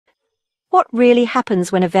What really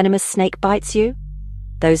happens when a venomous snake bites you?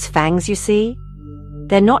 Those fangs you see?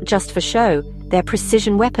 They're not just for show, they're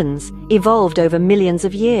precision weapons, evolved over millions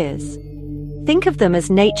of years. Think of them as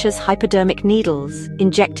nature's hypodermic needles,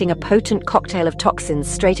 injecting a potent cocktail of toxins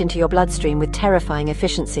straight into your bloodstream with terrifying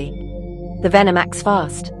efficiency. The venom acts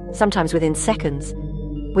fast, sometimes within seconds.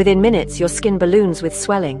 Within minutes, your skin balloons with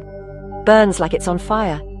swelling, burns like it's on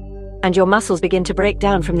fire, and your muscles begin to break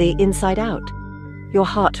down from the inside out. Your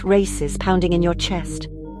heart races, pounding in your chest.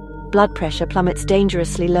 Blood pressure plummets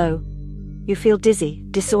dangerously low. You feel dizzy,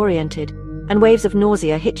 disoriented, and waves of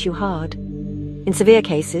nausea hit you hard. In severe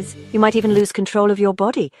cases, you might even lose control of your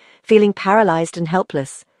body, feeling paralyzed and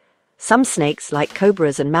helpless. Some snakes, like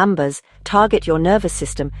cobras and mambas, target your nervous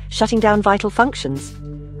system, shutting down vital functions.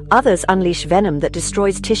 Others unleash venom that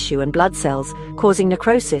destroys tissue and blood cells, causing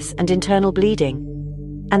necrosis and internal bleeding.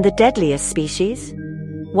 And the deadliest species?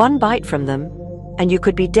 One bite from them, and you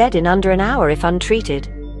could be dead in under an hour if untreated.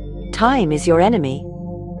 Time is your enemy.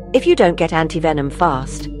 If you don't get anti-venom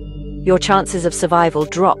fast, your chances of survival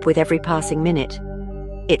drop with every passing minute.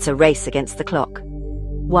 It's a race against the clock.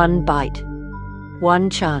 One bite.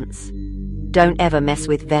 One chance. Don't ever mess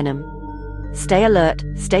with venom. Stay alert,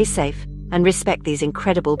 stay safe, and respect these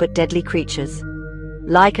incredible but deadly creatures.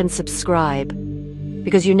 Like and subscribe,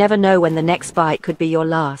 because you never know when the next bite could be your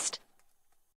last.